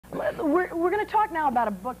We're going to talk now about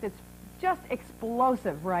a book that's just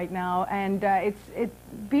explosive right now, and it'd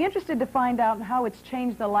be interested to find out how it's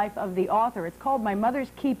changed the life of the author. It's called My Mother's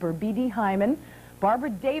Keeper. B.D. Hyman, Barbara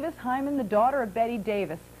Davis Hyman, the daughter of Bette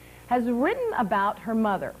Davis, has written about her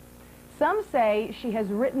mother. Some say she has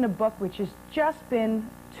written a book which has just been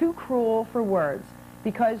too cruel for words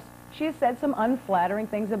because she has said some unflattering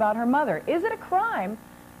things about her mother. Is it a crime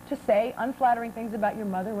to say unflattering things about your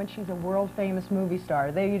mother when she's a world-famous movie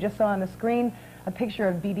star? There you just saw on the screen a picture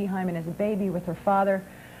of B.D. Hyman as a baby with her father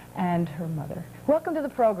and her mother. Welcome to the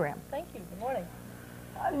program. Thank you. Good morning.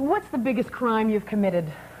 What's the biggest crime you've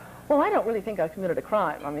committed? Well, I don't really think I've committed a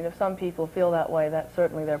crime. I mean, if some people feel that way, that's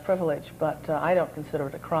certainly their privilege, but I don't consider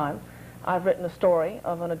it a crime. I've written a story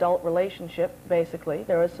of an adult relationship, basically.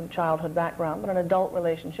 There is some childhood background, but an adult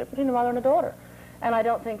relationship between a mother and a daughter. And I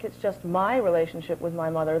don't think it's just my relationship with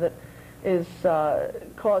my mother that is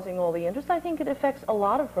causing all the interest. I think it affects a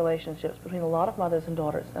lot of relationships between a lot of mothers and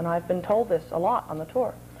daughters, and I've been told this a lot on the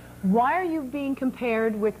tour. Why are you being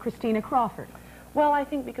compared with Christina Crawford? Well, I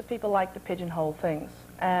think because people like to pigeonhole things,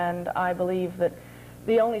 and I believe that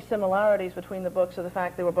the only similarities between the books are the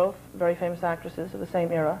fact they were both very famous actresses of the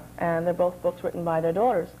same era, and they're both books written by their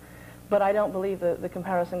daughters. But I don't believe the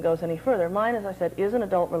comparison goes any further. Mine, as I said, is an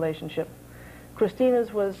adult relationship.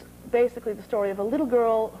 Christina's was basically the story of a little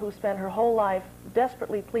girl who spent her whole life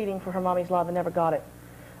desperately pleading for her mommy's love and never got it.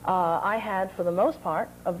 I had, for the most part,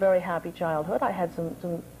 a very happy childhood. I had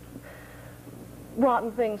some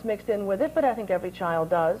rotten things mixed in with it, but I think every child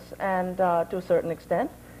does, and to a certain extent.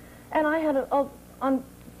 And I had, on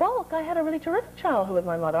bulk, I had a really terrific childhood with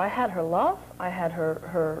my mother. I had her love, I had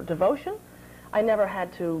her devotion. I never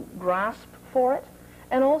had to grasp for it.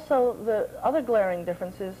 And also, the other glaring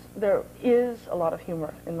difference is there is a lot of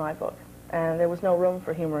humor in my book, and there was no room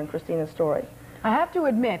for humor in Christina's story. I have to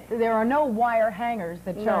admit, there are no wire hangers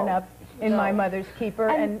that turn up in My Mother's Keeper,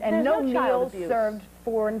 and no meals served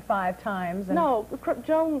 4 and 5 times. And no,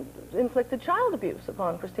 Joan inflicted child abuse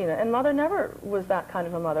upon Christina, and Mother never was that kind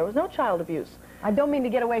of a mother. There was no child abuse. I don't mean to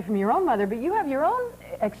get away from your own mother, but you have your own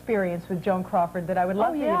experience with Joan Crawford that I would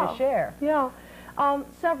love for you to share. Yeah.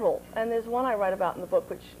 Several, and there's one I write about in the book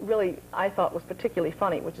which really I thought was particularly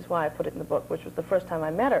funny, which is why I put it in the book, which was the first time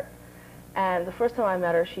I met her. And the first time I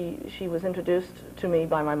met her, she was introduced to me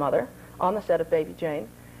by my mother on the set of Baby Jane,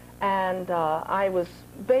 and I was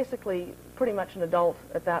basically pretty much an adult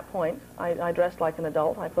at that point. I dressed like an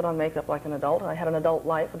adult, I put on makeup like an adult, I had an adult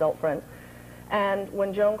life, adult friends. And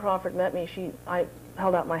when Joan Crawford met me, I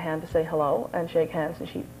held out my hand to say hello and shake hands, and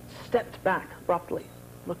she stepped back abruptly,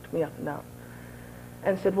 looked me up and down,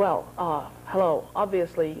 and said, well, hello,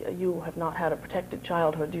 obviously you have not had a protected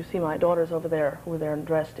childhood. Do you see my daughters over there who were there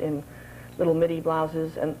dressed in little midi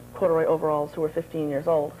blouses and corduroy overalls who were 15 years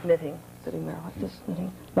old, knitting, sitting there like this,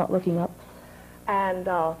 knitting, not looking up. And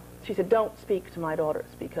she said, don't speak to my daughters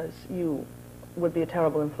because you would be a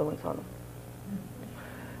terrible influence on them.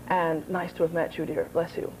 And nice to have met you, dear,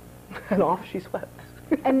 bless you. And off she swept.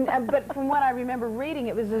 But from what I remember reading,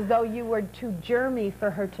 it was as though you were too germy for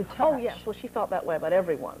her to touch. Oh yes, well she felt that way about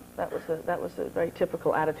everyone. That was a very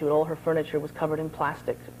typical attitude. All her furniture was covered in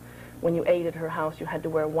plastic. When you ate at her house, you had to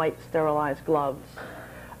wear white sterilized gloves.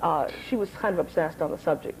 She was kind of obsessed on the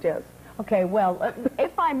subject, yes. Okay, well,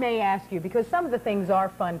 if I may ask you, because some of the things are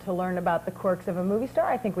fun to learn about the quirks of a movie star,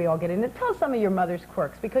 I think we all get into. Tell us some of your mother's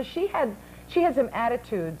quirks, because she had some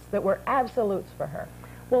attitudes that were absolutes for her.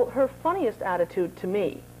 Well, her funniest attitude to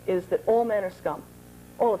me is that all men are scum.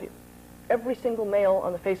 All of you. Every single male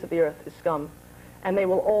on the face of the earth is scum, and they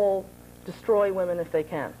will all destroy women if they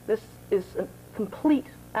can. This is a complete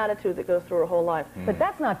attitude that goes through her whole life. But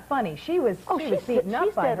that's not funny. She was beaten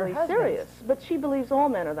up by her husband. She's deadly serious, but she believes all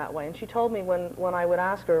men are that way, and she told me when I would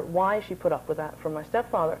ask her why she put up with that from my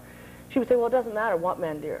stepfather, she would say, well, it doesn't matter what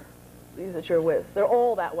men, dear, that you're with. They're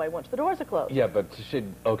all that way once the doors are closed. Yeah, but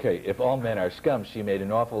okay, if all men are scum, she made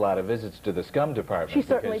an awful lot of visits to the scum department. She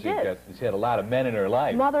certainly did. She had a lot of men in her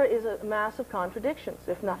life. Mother is a mass of contradictions,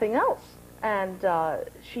 if nothing else. And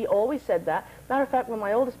she always said that. Matter of fact, when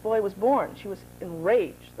my oldest boy was born, she was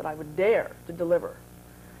enraged that I would dare to deliver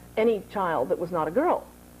any child that was not a girl.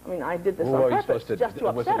 I mean, I did this on purpose, just to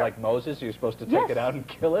upset was it like Moses? You're supposed to take it out and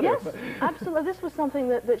kill it? Yes, absolutely. This was something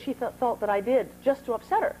that she felt that I did just to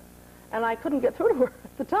upset her. And I couldn't get through to her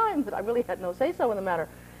at the time, that I really had no say-so in the matter.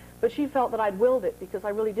 But she felt that I'd willed it because I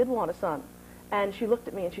really did want a son. And she looked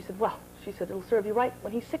at me and she said, well, she said, it'll serve you right.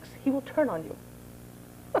 When he's 6, he will turn on you.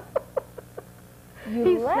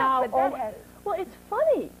 He's now well, it's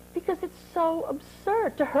funny because it's so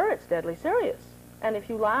absurd. To her, it's deadly serious. And if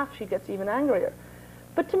you laugh, she gets even angrier.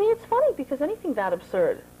 But to me, it's funny because anything that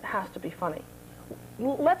absurd has to be funny.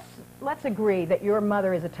 let's agree that your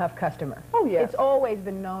mother is a tough customer. Oh, yes. It's always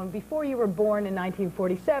been known. Before you were born in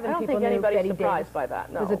 1947, I don't people think knew anybody's Bette surprised Davis by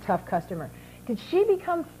that, no. was a tough customer. Did she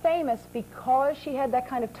become famous because she had that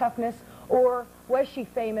kind of toughness, or was she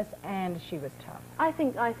famous and she was tough? I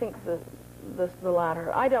think the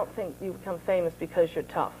latter. I don't think you become famous because you're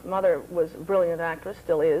tough. Mother was a brilliant actress,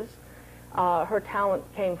 still is. Her talent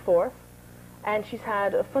came forth, and she's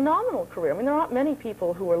had a phenomenal career. I mean, there aren't many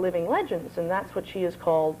people who are living legends, and that's what she is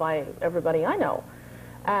called by everybody I know.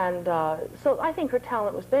 And so I think her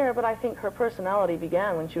talent was there, but I think her personality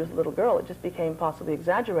began when she was a little girl. It just became possibly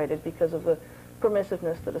exaggerated because of the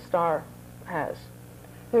permissiveness that a star has.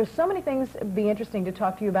 There's so many things it'd be interesting to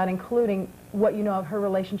talk to you about, including what you know of her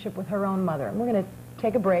relationship with her own mother. And we're going to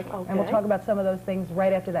take a break, and we'll talk about some of those things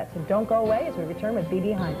right after that. So don't go away as we return with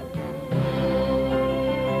B.D. Hyman.